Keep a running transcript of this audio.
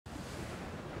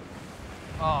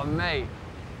Oh, mate.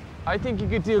 I think you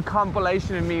could do a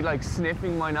compilation of me, like,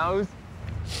 sniffing my nose.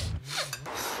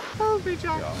 Oh, be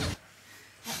Jack.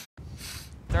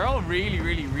 They're all really,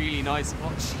 really, really nice. Oh,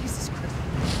 Jesus Christ.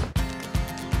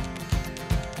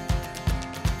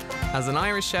 As an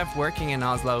Irish chef working in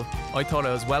Oslo, I thought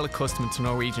I was well accustomed to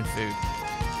Norwegian food.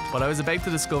 But I was about to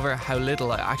discover how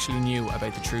little I actually knew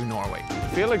about the true Norway. I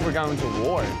feel like we're going to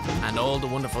war. And all the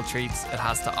wonderful treats it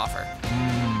has to offer.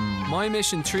 My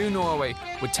mission through Norway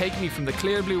would take me from the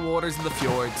clear blue waters of the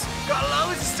fjords. Got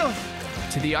loads of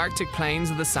stuff. To the Arctic plains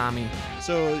of the Sami.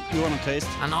 So, you want to taste?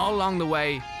 And all along the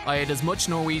way, I ate as much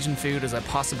Norwegian food as I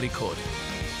possibly could.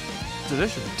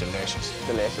 Delicious. Delicious.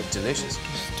 Delicious. Delicious.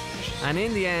 And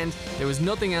in the end, there was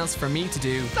nothing else for me to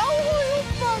do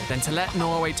than to let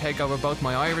Norway take over both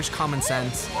my Irish common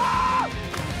sense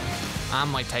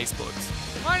and my taste buds.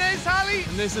 My name's Halaigh,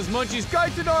 and this is Munchies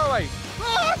Guide to Norway.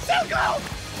 Oh, it's so cold!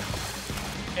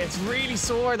 It's really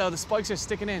sore though, the spikes are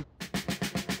sticking in.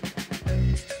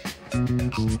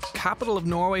 Capital of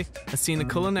Norway has seen a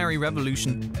culinary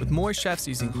revolution with more chefs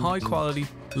using high quality,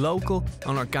 local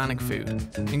and organic food,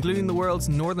 including the world's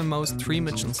northernmost 3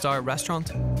 Michelin star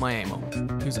restaurant,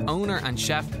 Maaemo, whose owner and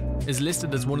chef is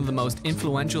listed as one of the most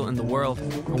influential in the world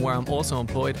and where I'm also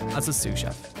employed as a sous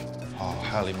chef. Oh,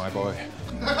 Halaigh, my boy.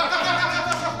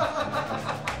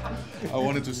 I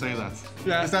wanted to say that.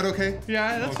 Yeah. Is that okay?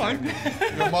 Yeah, that's fine.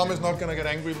 Your mom is not going to get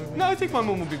angry with me? No, I think my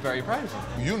mum will be very proud.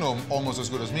 You know almost as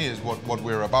good as me is what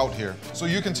we're about here. So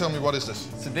you can tell me, what is this?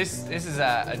 So this is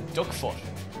a duck foot.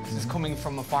 This is coming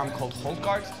from a farm called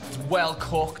Hultgard. It's well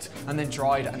cooked and then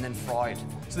dried and then fried.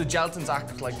 So the gelatins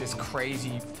act like this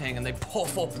crazy thing and they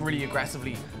puff up really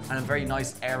aggressively and a very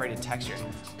nice aerated texture.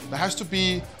 There has to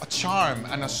be a charm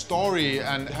and a story,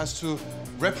 and it has to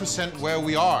represent where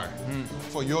we are.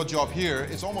 For your job here,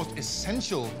 it's almost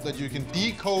essential that you can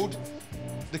decode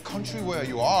the country where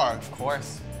you are. Of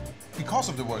course. Because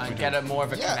of the work And we get do. a more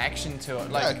of a connection to it.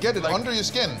 Like, get it under your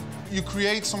skin. You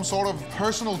create some sort of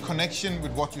personal connection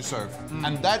with what you serve.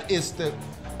 And that is the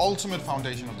ultimate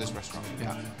foundation of this restaurant.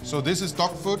 Yeah. So this is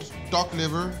duck foot, duck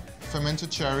liver,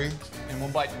 fermented cherry. In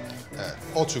one bite.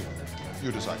 Or two.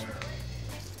 You decide.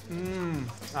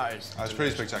 Nice. That's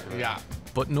pretty spectacular. Yeah.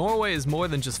 But Norway is more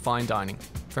than just fine dining.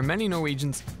 For many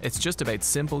Norwegians, it's just about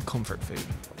simple comfort food.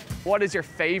 What is your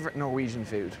favourite Norwegian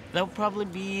food? That would probably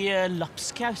be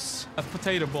lapskaus. A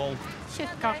potato ball.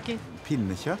 Kjøttkake.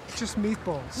 Pinnekjøtt. Just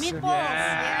meatballs. Meatballs,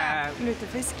 Yeah.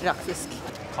 Lutefisk. Rakfisk.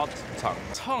 Cod tongue.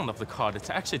 Tongue of the cod, it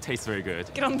actually tastes very good.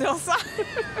 Grandiosa.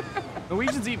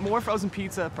 Norwegians eat more frozen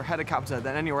pizza per head of capita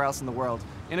than anywhere else in the world.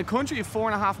 In a country of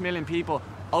 4.5 million people,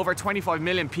 over 25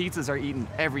 million pizzas are eaten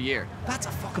every year. That's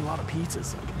a fucking lot of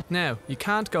pizzas. Now, you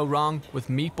can't go wrong with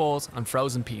meatballs and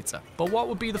frozen pizza. But what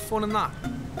would be the fun in that?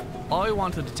 I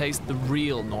wanted to taste the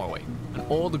real Norway and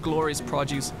all the glorious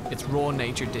produce its raw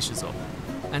nature dishes up.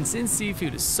 And since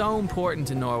seafood is so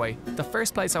important in Norway, the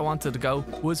first place I wanted to go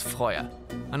was Frøya,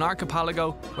 an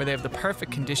archipelago where they have the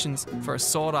perfect conditions for a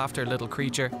sought-after little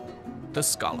creature, the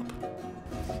scallop.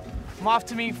 I'm off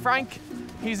to meet Frank.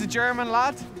 He's a German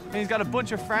lad, and he's got a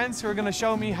bunch of friends who are going to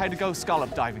show me how to go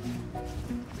scallop diving.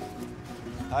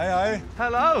 Hi.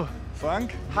 Hello.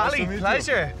 Frank. Halaigh,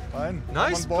 pleasure. Fine.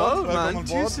 Nice boat, man.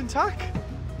 Tusen takk.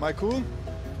 My cool.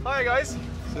 Hi, guys.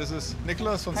 This is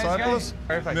Nicholas from How's it Cyprus, going?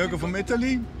 Perfect. Mirko from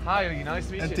Italy, Hi, nice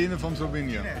to meet and you. Tine from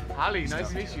Slovenia. Halaigh, nice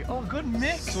to meet you. Oh, good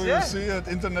mix. So yeah. you see an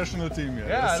international team here.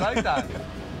 Yeah, I yes. like that.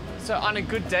 So on a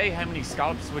good day, how many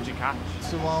scallops would you catch?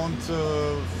 It's around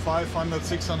 500,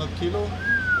 600 kilo.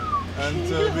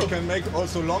 And we can make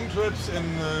also long trips in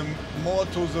more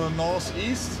to the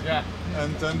northeast. Yeah.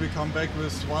 And then we come back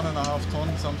with 1.5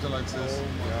 tons, something like this. Oh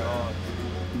my God.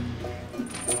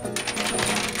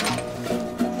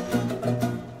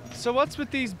 So what's with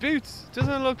these boots?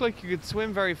 Doesn't it look like you could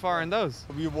swim very far in those?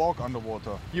 We walk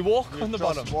underwater. You walk We're on the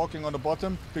just bottom? walking on the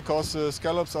bottom because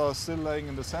scallops are still laying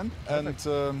in the sand. Perfect.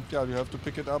 And yeah, you have to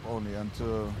pick it up only, and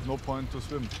no point to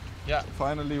swim. Yeah.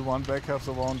 Finally, one bag has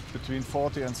around between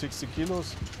 40 and 60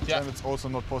 kilos. Yeah. And it's also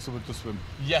not possible to swim.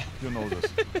 Yeah. You know this.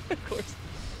 Of course.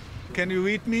 Can you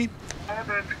read me?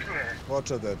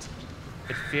 Roger that.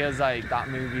 It feels like that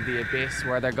movie The Abyss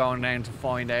where they're going down to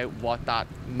find out what that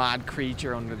mad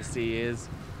creature under the sea is.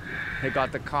 They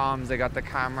got the comms, they got the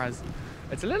cameras.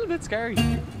 It's a little bit scary.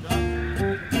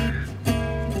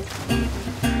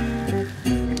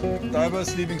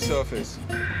 Divers leaving surface.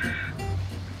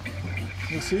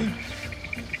 You see?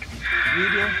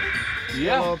 Video.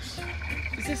 Scallops.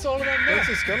 Is this all of them there? That's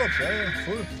the scallops, yeah,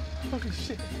 full. Holy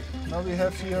shit. Now we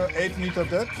have here 8 meter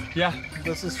depth. Yeah.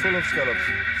 This is full of scallops.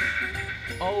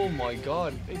 Oh my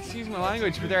god. Excuse my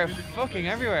language, but they're fucking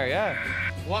everywhere, yeah.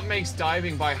 What makes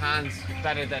diving by hand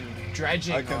better than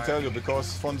dredging? I can tell you,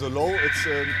 because from the low, it's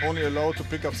only allowed to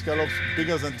pick up scallops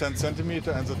bigger than 10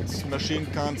 centimeter, and the machine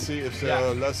can't see if they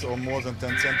are less or more than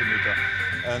 10 centimeter.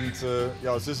 And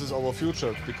yeah, this is our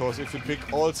future, because if we pick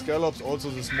all scallops,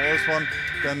 also the smallest one,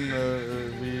 then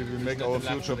we make our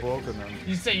future broken. And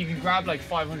You say you can grab like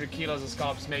 500 kilos of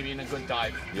scallops maybe in a good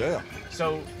dive. yeah.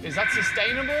 So is that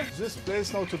sustainable? This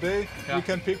place now today, Yeah. we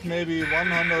can pick maybe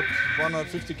 100,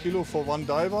 150 kilo for one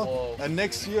diver. Whoa. And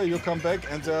next year you come back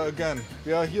and there again.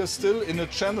 We are here still in a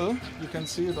channel. You can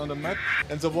see it on the map.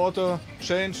 And the water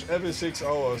change every 6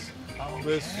 hours.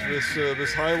 With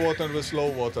high water and with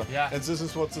low water. Yeah. And this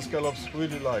is what the scallops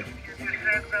really like.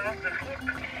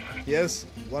 Yes,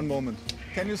 one moment.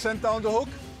 Can you send down the hook?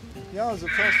 Yeah, the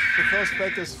first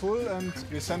bag is full and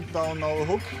we sent down now a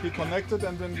hook. We connected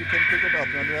and then you can pick it up.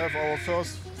 And we have our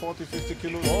first 40, 50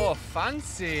 kilos. Oh,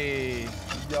 fancy.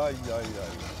 Yeah.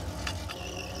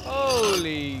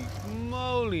 Holy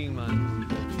moly, man.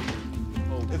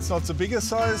 It's not the biggest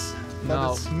size, but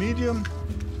No. it's medium.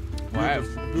 Wow.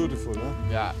 Beautiful, huh?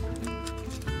 Yeah.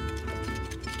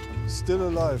 Still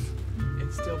alive.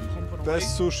 It's still pumping away.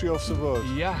 Best sushi of the world.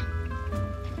 Yeah.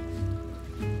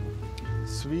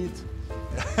 Sweet.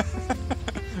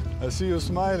 I see you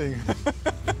smiling.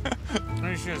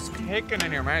 It's just kicking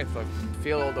in your mouth. Like,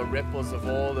 feel all the ripples of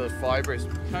all the fibers.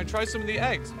 Can I try some of the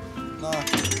eggs? Nah,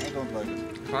 I don't like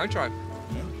it. Can I try?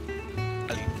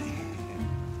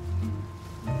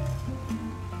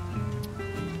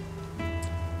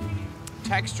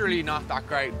 Texturally not that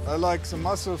great. I like the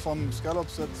muscle from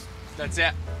scallops. That's That's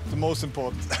it. the most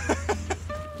important.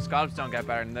 Scallops don't get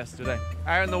better than this, do they?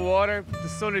 Out in the water, the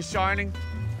sun is shining,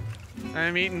 and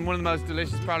I'm eating one of the most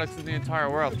delicious products in the entire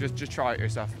world. Just try it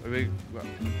yourself.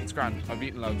 It's grand. I've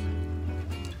eaten loads.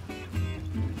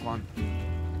 Come on.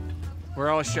 We're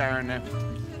all sharing now.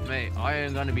 Mate, I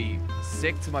am gonna be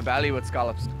sick to my belly with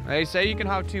scallops. They say you can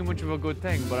have too much of a good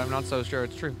thing, but I'm not so sure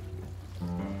it's true.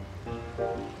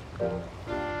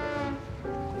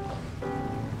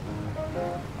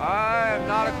 I'm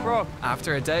not a crook.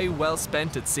 After a day well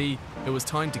spent at sea, it was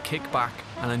time to kick back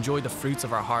and enjoy the fruits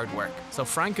of our hard work. So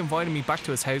Frank invited me back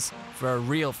to his house for a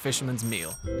real fisherman's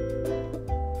meal.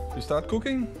 We start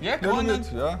cooking? Yeah, go on then.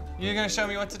 Yeah. You're gonna show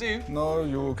me what to do? No,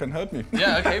 you can help me.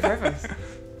 Yeah, okay, perfect.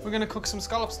 We're gonna cook some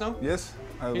scallops now. Yes.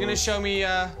 You're gonna show me,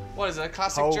 what is it, a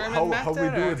classic German method? How we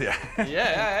do it, yeah.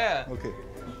 Yeah. Okay.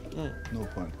 No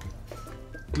point.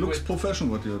 It looks professional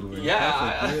what you're doing.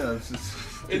 Yeah,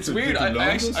 it's weird. I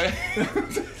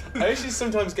actually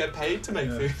sometimes get paid to make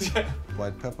food. Yeah.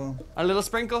 White pepper. A little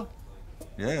sprinkle?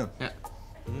 Yeah. Yeah.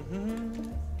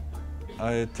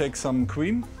 I take some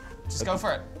cream. Just go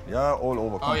for it. Yeah, all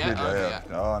over. Oh, yeah? Completely. Okay, yeah.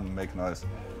 yeah. And make nice.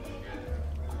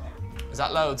 Is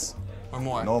that loads? Or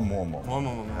more? No, more.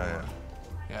 More. Yeah.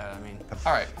 Yeah, I mean.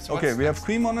 All right. So Okay, what's we have next?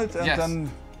 cream on it and Yes. then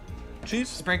cheese.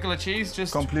 Sprinkle of cheese,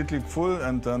 just. Completely full,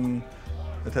 and then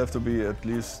it have to be at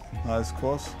least nice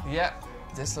coarse. Yeah.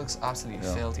 This looks absolutely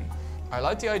Yeah. filthy. I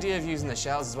like the idea of using the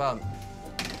shells as well.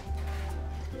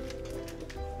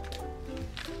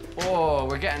 Oh,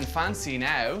 we're getting fancy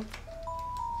now.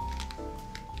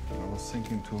 I was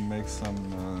thinking to make some,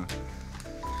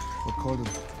 what called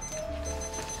it?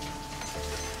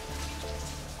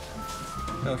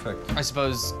 Perfect. I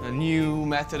suppose a new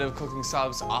method of cooking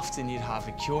scallops, often you'd have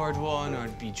a cured one or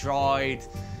it'd be dried.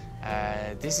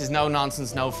 This is no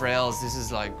nonsense, no frills. This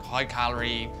is like high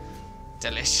calorie,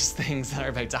 delicious things that are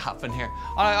about to happen here.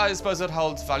 I suppose it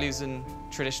holds values in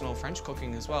traditional French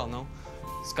cooking as well, no?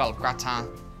 Scallop gratin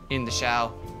in the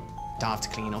shell. Don't have to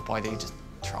clean up either, you just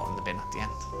throw it in the bin at the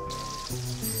end.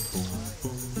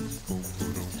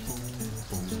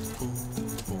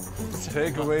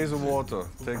 Take away the water.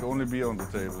 Take only beer on the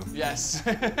table. Yes.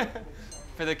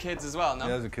 For the kids as well, no?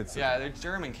 Yeah, the kids. Yeah, they're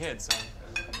German kids, so.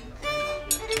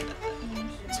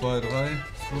 2, 3.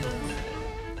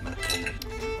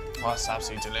 Oh, it's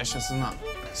absolutely delicious, isn't it?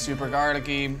 Super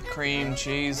garlicky, cream,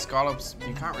 cheese, scallops.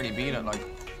 You can't really beat it, like.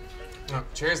 Oh,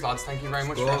 cheers, lads. Thank you very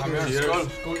much for having me on. Cheers. Skull.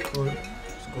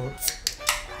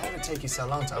 How did it take you so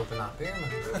long to open that beer,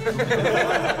 man? You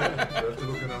have to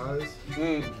look in the eyes.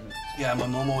 Yeah, my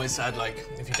mum always said, like,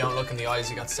 if you don't look in the eyes,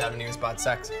 you got 7 years bad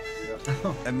sex.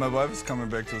 And my wife is coming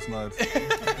back this night.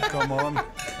 Come on.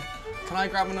 Can I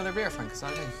grab another beer, Frank? Is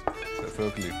that okay?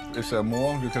 Definitely. If there are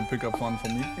more, you can pick up one for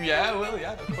me. Yeah, I will.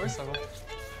 Yeah, of course I will.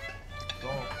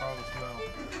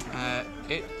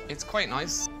 It's quite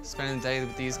nice spending the day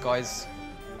with these guys.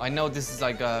 I know this is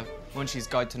like a Munchies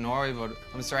guide to Norway, but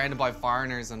I'm surrounded by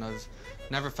foreigners and I've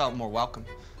never felt more welcome.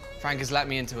 Frank has let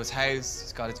me into his house.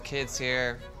 He's got his kids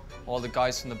here, all the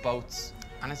guys from the boats.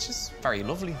 And it's just very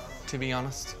lovely, to be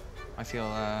honest. I feel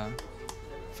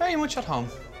very much at home.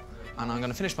 And I'm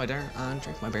gonna finish my dinner and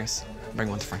drink my beers. Bring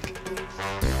one to Frank.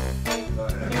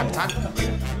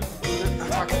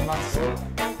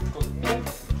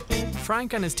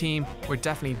 Frank and his team were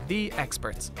definitely the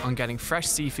experts on getting fresh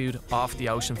seafood off the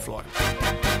ocean floor.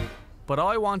 But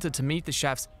I wanted to meet the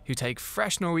chefs who take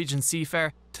fresh Norwegian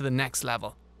seafare to the next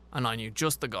level, and I knew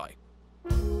just the guy.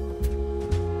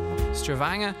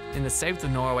 Stavanger in the south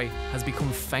of Norway has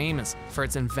become famous for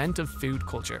its inventive food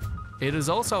culture. It is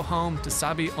also home to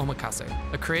Sabi Omakase,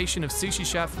 a creation of sushi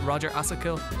chef Roger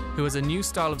Asakil, who has a new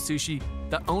style of sushi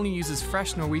that only uses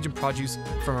fresh Norwegian produce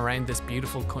from around this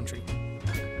beautiful country.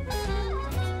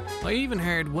 I even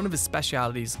heard one of his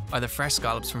specialities are the fresh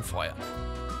scallops from Foya.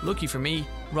 Lucky for me,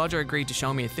 Roger agreed to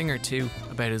show me a thing or two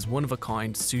about his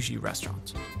one-of-a-kind sushi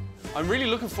restaurant. I'm really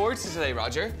looking forward to today,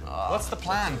 Roger. What's the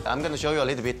plan? I'm going to show you a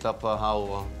little bit of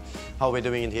how we're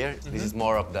doing it here. This is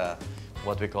more of the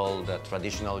what we call the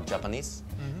traditional Japanese,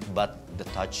 but the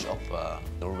touch of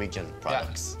Norwegian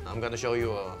products. I'm going to show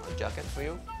you a jacket for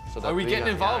you. So that Are we getting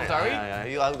involved, are we?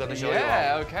 Yeah. I'm going to show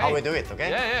you how we do it, okay?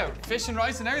 Yeah. Fish and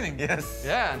rice and everything. Yes.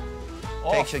 Yeah.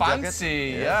 Oh, Take your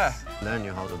fancy. jacket. Yes. Learn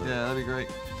you how to do it. Yeah, that'd be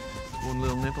great. One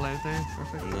little nipple out there.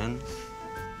 Perfect. And then,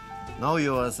 now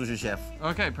you're a sushi chef.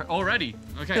 Okay, already.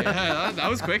 Okay, yeah, that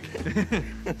was quick.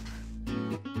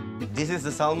 This is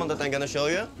the salmon that I'm going to show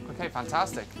you. Okay,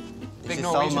 fantastic. This Big is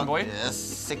Norwegian salmon, boy. Yes,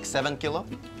 6-7 kilo.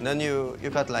 Then you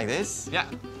cut like this. Yeah,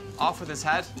 off with his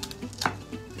head.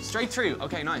 Straight through.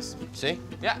 Okay, nice. See?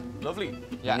 Yeah, lovely.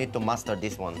 Yeah. You need to master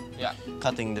this one. Yeah.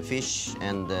 Cutting the fish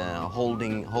and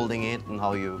holding it, and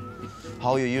how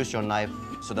you use your knife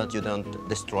so that you don't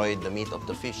destroy the meat of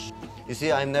the fish. You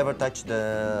see, I never touched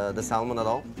the salmon at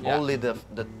all. Yeah. Only the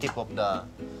tip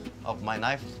of my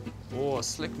knife. Oh,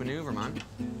 slick maneuver, man.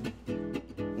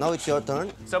 Now it's your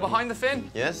turn. So behind the fin?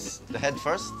 Yes, the head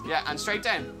first. Yeah, and straight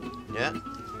down. Yeah.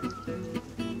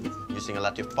 Using a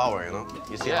lot of power, you know.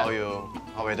 You see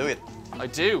how I do it. I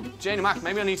do. Janie Mac,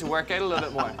 maybe I need to work out a little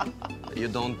bit more. You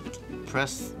don't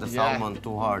press the salmon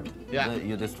too hard. Yeah.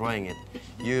 You're destroying it.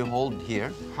 You hold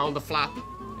here. Hold the flap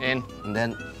in. And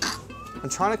then I'm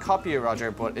trying to copy you, Roger,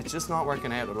 but it's just not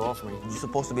working out at all for me. it's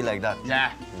supposed to be like that.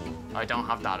 Yeah. I don't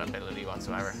have that ability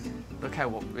whatsoever. Look how,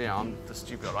 I'm the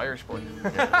stupid old Irish boy.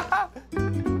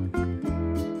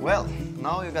 Well,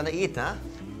 now you're gonna eat, huh?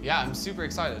 Yeah, I'm super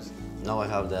excited. Now I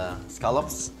have the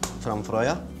scallops from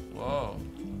Foya. Whoa.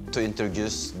 To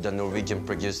introduce the Norwegian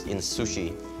produce in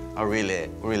sushi are really,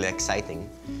 really exciting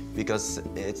because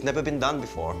it's never been done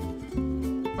before.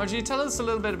 Roger, you tell us a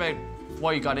little bit about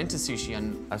why you got into sushi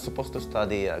and... I was supposed to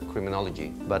study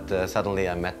criminology, but suddenly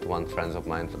I met one friend of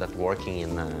mine that working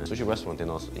in a sushi restaurant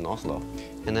in Oslo.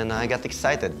 And then I got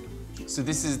excited. So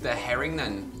this is the herring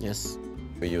then? Yes.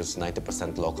 We use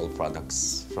 90% local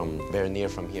products from very near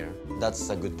from here. That's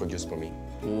a good produce for me.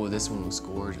 Oh, this one was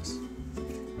gorgeous.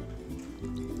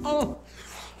 Oh!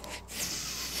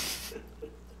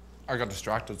 I got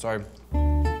distracted, sorry.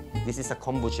 This is a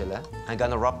kombucha. I'm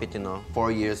gonna wrap it in a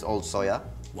 4-year-old soya.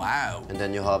 Wow. And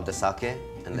then you have the sake,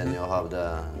 and then you have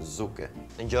the zuke.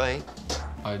 Enjoy.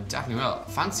 I definitely will.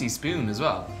 Fancy spoon as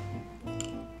well.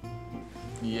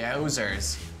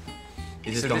 Yowzers.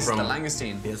 This So come this from is the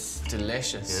langoustine? Yes.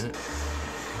 Delicious. Yeah.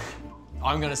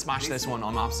 I'm gonna smash this one.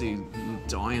 I'm absolutely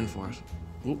dying for it.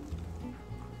 Ooh.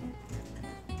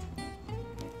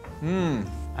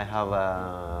 I have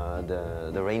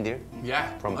the reindeer.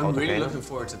 Yeah, From I'm really Kautokeino. looking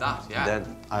forward to that, yeah.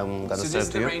 Then I'm gonna So serve this is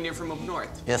to the you. reindeer from up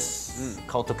north? Yes,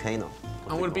 Kautokeino.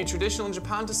 And would it be traditional in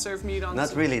Japan to serve meat on Not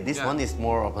this? really. This Yeah. one is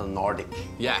more of a Nordic.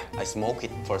 Yeah, I smoke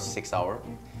it for 6 hours.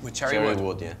 with cherry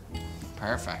wood. Yeah.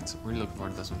 Perfect. Really looking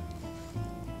forward to this one.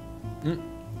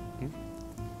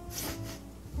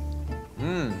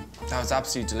 That was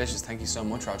absolutely delicious. Thank you so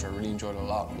much, Roger. I really enjoyed it a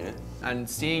lot. Yeah. And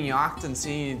seeing you act and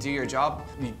seeing you do your job,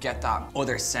 you get that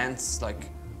other sense, like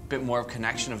a bit more of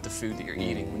connection of the food that you're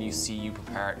eating when you see you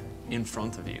prepare it in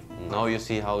front of you. Now you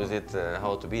see how is it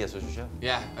how to be a sushi chef.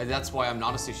 Yeah, that's why I'm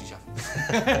not a sushi chef.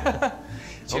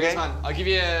 Cheers, Okay. man. I'll give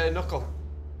you a knuckle.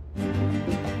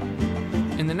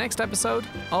 In the next episode,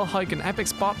 I'll hike an epic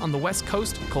spot on the west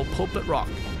coast called Pulpit Rock,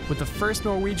 with the first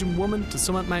Norwegian woman to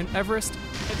summit Mount Everest.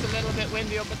 It's a little bit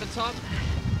windy up at the top.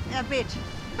 A bit.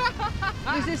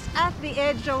 This is at the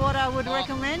edge of what I would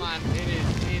recommend. Man, it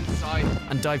is inside.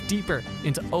 And dive deeper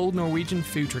into old Norwegian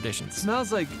food traditions.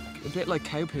 Smells like a bit like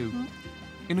cow poo.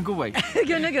 In a good way.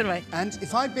 In a good way. And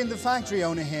if I'd been the factory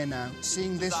owner here now,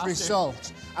 seeing this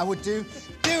result, I would do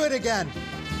it again.